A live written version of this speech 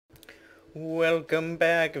Welcome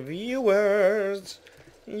back, viewers!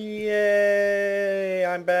 Yay!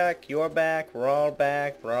 I'm back, you're back, we're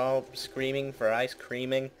all screaming for ice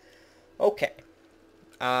creaming. Okay,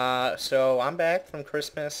 so I'm back from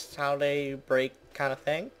Christmas holiday break kind of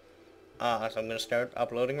thing. So I'm gonna start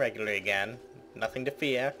uploading regularly again. Nothing to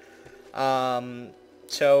fear. I don't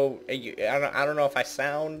know if I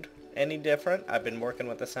sound any different. I've been working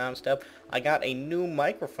with the sound stuff. I got a new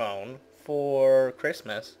microphone for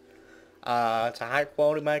Christmas. It's a high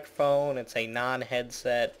quality microphone. It's a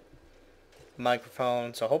non-headset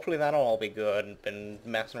microphone, so hopefully that'll all be good. Been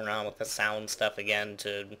messing around with the sound stuff again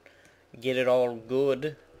to get it all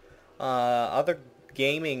good. Other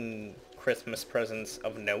gaming Christmas presents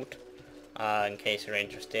of note, in case you're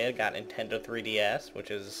interested, got Nintendo 3DS,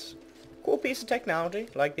 which is a cool piece of technology.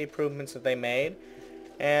 Like the improvements that they made.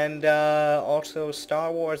 And also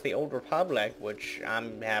Star Wars The Old Republic, which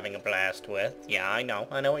I'm having a blast with. Yeah, I know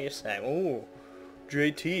what you're saying. Ooh,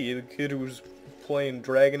 JT, the kid who's playing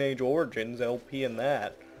Dragon Age Origins, LP and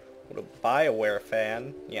that. What a BioWare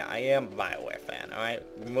fan. Yeah, I am a BioWare fan, alright?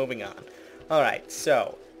 Moving on. Alright,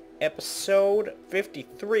 so, episode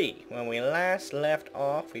 53. When we last left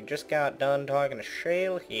off, we just got done talking to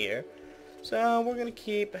Shale here. So, we're gonna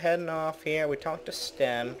keep heading off here. We talked to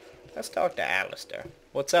Sten. Let's talk to Alistair.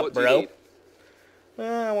 What's up, What do you bro? need?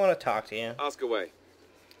 I want to talk to you. Ask away.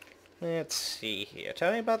 Let's see here.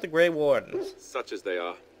 Tell me about the Grey Wardens. Such as they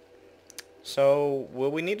are. So,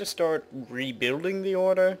 will we need to start rebuilding the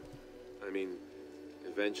Order? I mean,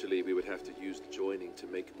 eventually we would have to use the joining to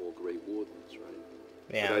make more Grey Wardens, right?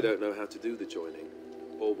 Yeah. But I don't know how to do the joining,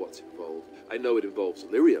 or what's involved. I know it involves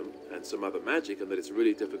lyrium and some other magic, and that it's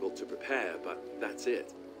really difficult to prepare, but that's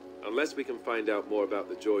it. Unless we can find out more about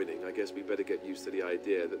the joining, I guess we better get used to the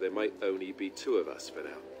idea that there might only be two of us for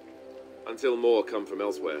now. Until more come from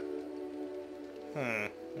elsewhere.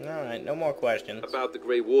 Alright, no more questions. About the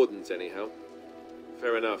Grey Wardens, anyhow.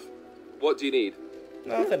 Fair enough. What do you need?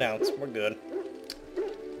 Nothing else. We're good.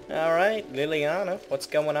 Alright, Liliana, what's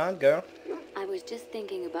going on, girl? I was just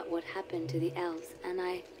thinking about what happened to the elves, and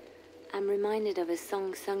I'm reminded of a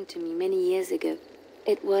song sung to me many years ago.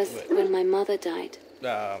 It was when my mother died.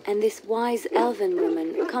 And this wise elven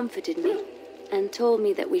woman comforted me and told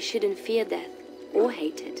me that we shouldn't fear death or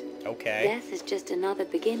hate it. Okay. Death is just another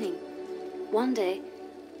beginning. One day,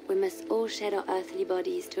 we must all shed our earthly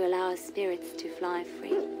bodies to allow our spirits to fly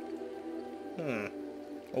free.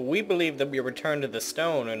 Well, we believe that we return to the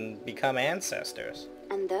stone and become ancestors.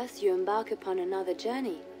 And thus you embark upon another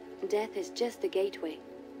journey. Death is just the gateway.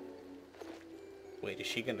 Wait, is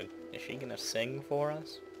she gonna sing for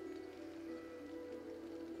us?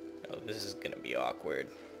 Oh, this is gonna be awkward.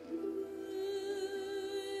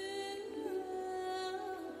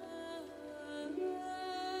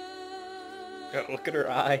 Oh, look at her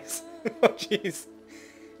eyes. Oh, jeez.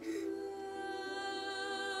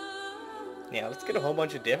 Yeah, let's get a whole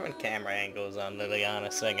bunch of different camera angles on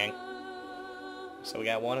Liliana singing. So we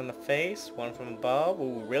got one in the face, one from above.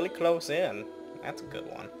 Ooh, really close in. That's a good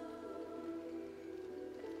one.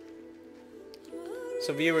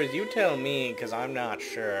 So viewers, you tell me, because I'm not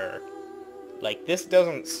sure. Like, this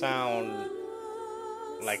doesn't sound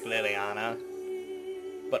like Liliana.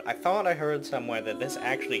 But I thought I heard somewhere that this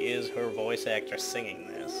actually is her voice actor singing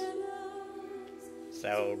this.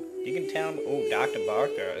 So, you can tell me, oh, Dr.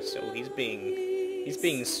 Barker, so he's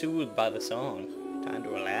being soothed by the song. Time to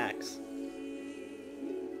relax.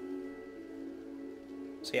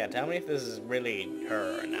 So yeah, tell me if this is really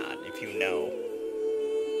her or not, if you know.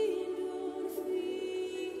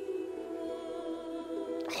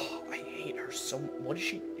 Oh, I hate her so much. What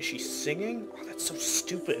is she singing? Oh, that's so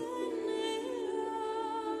stupid.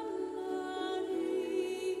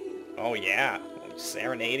 Oh yeah,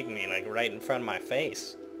 serenading me like right in front of my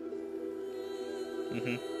face.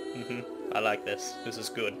 I like this. This is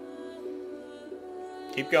good.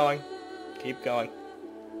 Keep going. Keep going.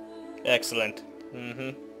 Excellent.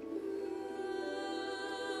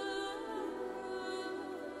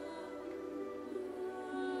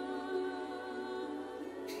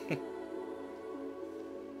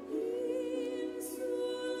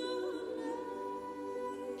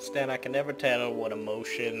 Stan, I can never tell what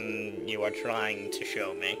emotion you are trying to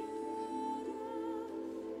show me.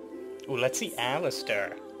 Ooh, let's see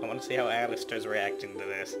Alistair. I want to see how Alistair's reacting to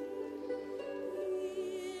this.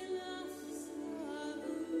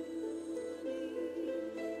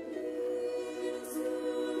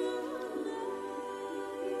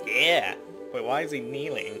 Yeah! Wait, why is he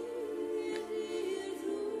kneeling?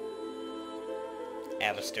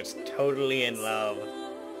 Alistair's totally in love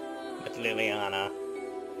with Liliana.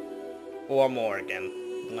 Or Morgan.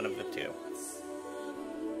 One of the two.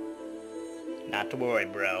 Not to worry,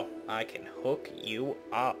 bro. I can hook you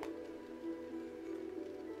up.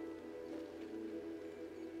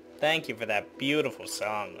 Thank you for that beautiful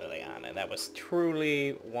song, Liliana. That was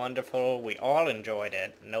truly wonderful. We all enjoyed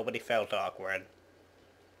it. Nobody felt awkward.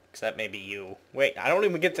 Except maybe you. Wait, I don't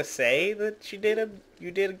even get to say that you did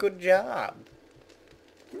a good job.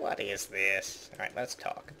 What is this? Alright, let's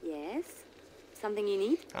talk. Yes? Something you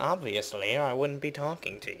need? Obviously, or I wouldn't be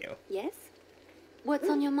talking to you. Yes? What's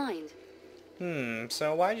on your mind?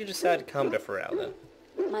 So why'd you decide to come to Ferelden?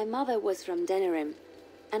 My mother was from Denerim,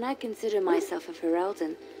 and I consider myself a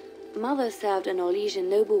Ferelden. Mother served an Orlesian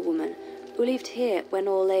noblewoman who lived here when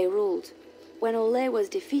Orlais ruled. When Orlais was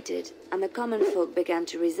defeated, and the common folk began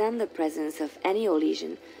to resent the presence of any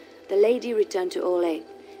Orlesian, the lady returned to Orlais.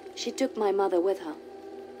 She took my mother with her.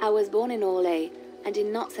 I was born in Orlais, and did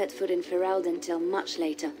not set foot in Ferelden till much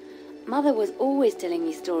later. Mother was always telling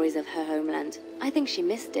me stories of her homeland. I think she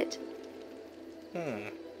missed it.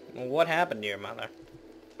 What happened to your mother?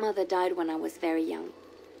 Mother died when I was very young.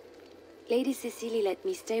 Lady Cecilie let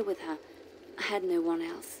me stay with her. I had no one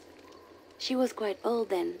else. She was quite old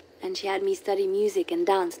then, and she had me study music and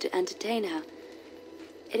dance to entertain her.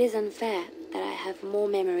 It is unfair that I have more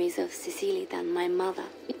memories of Cecilie than my mother.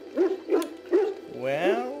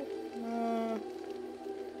 Well,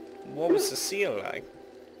 what was Cecile like?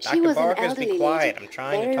 She Dr. was an Barkers, elderly be quiet. lady, I'm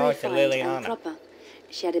trying to very talk to refined and Liliana. proper.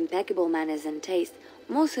 She had impeccable manners and taste,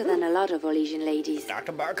 more so than a lot of Orlesian ladies.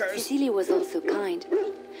 Dr. Barkers? Cecilie was also kind.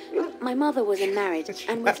 My mother was unmarried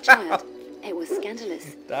and with child. It was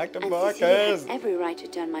scandalous. Dr. And Barkers! Cecilie had every right to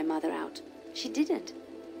turn my mother out. She didn't.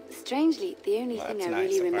 Strangely, the only thing That's I nice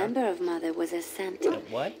really of her. remember of Mother was her scent.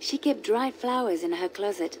 What? She kept dried flowers in her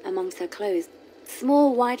closet amongst her clothes.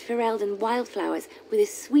 Small white Ferelden wildflowers with a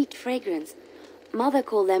sweet fragrance. Mother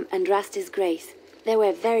called them Andrastis Grace. They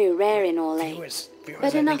were very rare in Orlais. Viewers,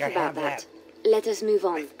 But I enough think I about have that. Let us move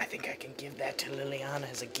on. I think I can give that to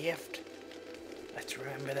Liliana as a gift. Let's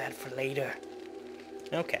remember that for later.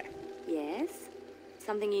 Okay. Yes?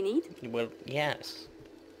 Something you need? Well, yes.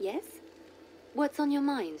 Yes? What's on your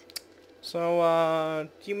mind? So,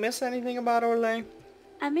 do you miss anything about Orlais?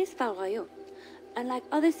 I miss Val Royeaux. Unlike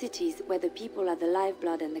other cities where the people are the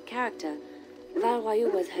lifeblood and the character, Val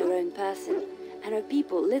Royeaux was her own person, and her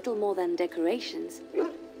people little more than decorations.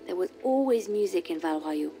 There was always music in Val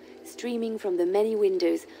Royeaux, streaming from the many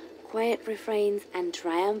windows, quiet refrains and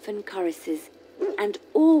triumphant choruses, and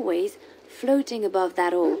always, floating above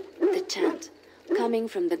that all, the chant, coming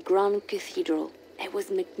from the Grand Cathedral. It was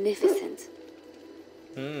magnificent.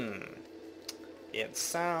 It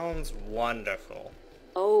sounds wonderful.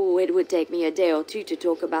 Oh, it would take me a day or two to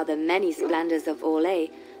talk about the many splendors of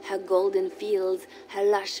Orlais, her golden fields, her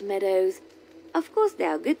lush meadows. Of course, there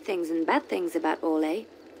are good things and bad things about Orlais,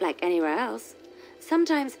 like anywhere else.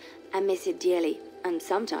 Sometimes I miss it dearly, and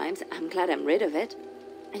sometimes I'm glad I'm rid of it.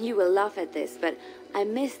 And you will laugh at this, but I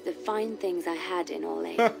miss the fine things I had in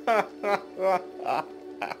Orlais.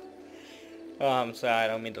 Oh, I'm sorry, I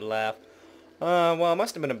don't mean to laugh. Well, it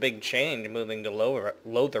must have been a big change moving to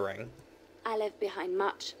Lothering. I left behind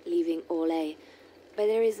much, leaving Orlais, but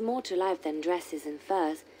there is more to life than dresses and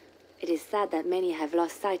furs. It is sad that many have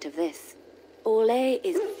lost sight of this. Orlais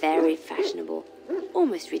is very fashionable,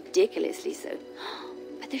 almost ridiculously so.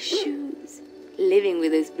 But the shoes! Living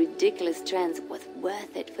with those ridiculous trends was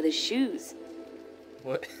worth it for the shoes.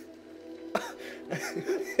 What?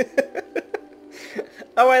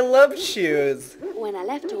 Oh, I love shoes! When I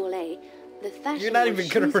left Orlais, the fashion You're not was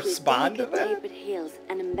even gonna shoes with respond to delicate that? tapered heels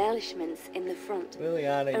and embellishments in the front.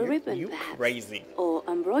 Liliana, A ribbon, you perhaps, crazy. or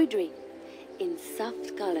embroidery. In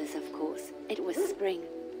soft colors, of course. It was spring.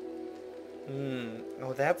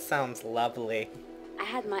 Oh, that sounds lovely. I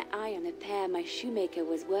had my eye on a pair my shoemaker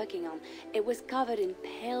was working on. It was covered in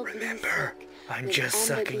pale blue Remember, silk I'm with just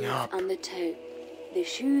amber sucking beads up. on the toe. The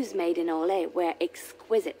shoes made in Orlais were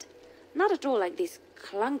exquisite. Not at all like these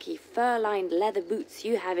clunky fur-lined leather boots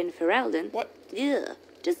you have in Ferelden. What? Ugh,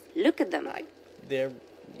 just look at them. They're...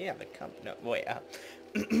 Yeah, they come... No, wait,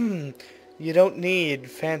 you don't need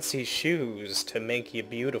fancy shoes to make you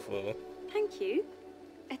beautiful. Thank you.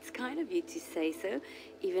 It's kind of you to say so,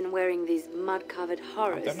 even wearing these mud-covered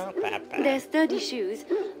horrors. They're not that bad. They're sturdy shoes,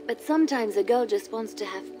 but sometimes a girl just wants to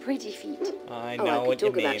have pretty feet. I Oh, know I could what you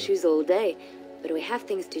talk mean. about shoes all day, but we have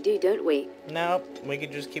things to do, don't we? Nope, we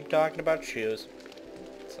could just keep talking about shoes.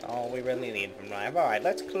 That's all we really need from life. Alright,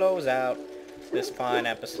 let's close out this fine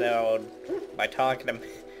episode by talking to...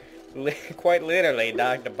 Quite literally,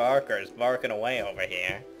 Dr. Barker's barking away over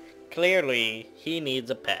here. Clearly, he needs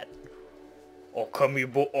a pet. Oh, come here,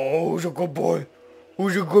 boy. Oh, who's a good boy?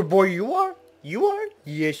 Who's a good boy? You are? You are?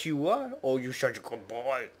 Yes, you are. Oh, you're such a good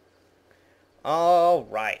boy.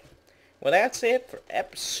 Alright. Well, that's it for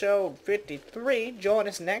episode 53. Join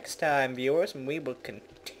us next time, viewers, and we will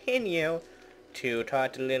continue to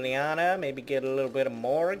talk to Liliana, maybe get a little bit of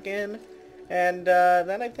Morrigan, and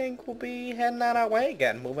then I think we'll be heading on our way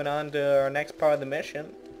again, moving on to our next part of the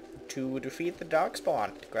mission, to defeat the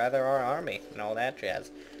Darkspawn, to gather our army, and all that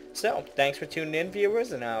jazz. So, thanks for tuning in,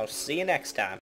 viewers, and I'll see you next time.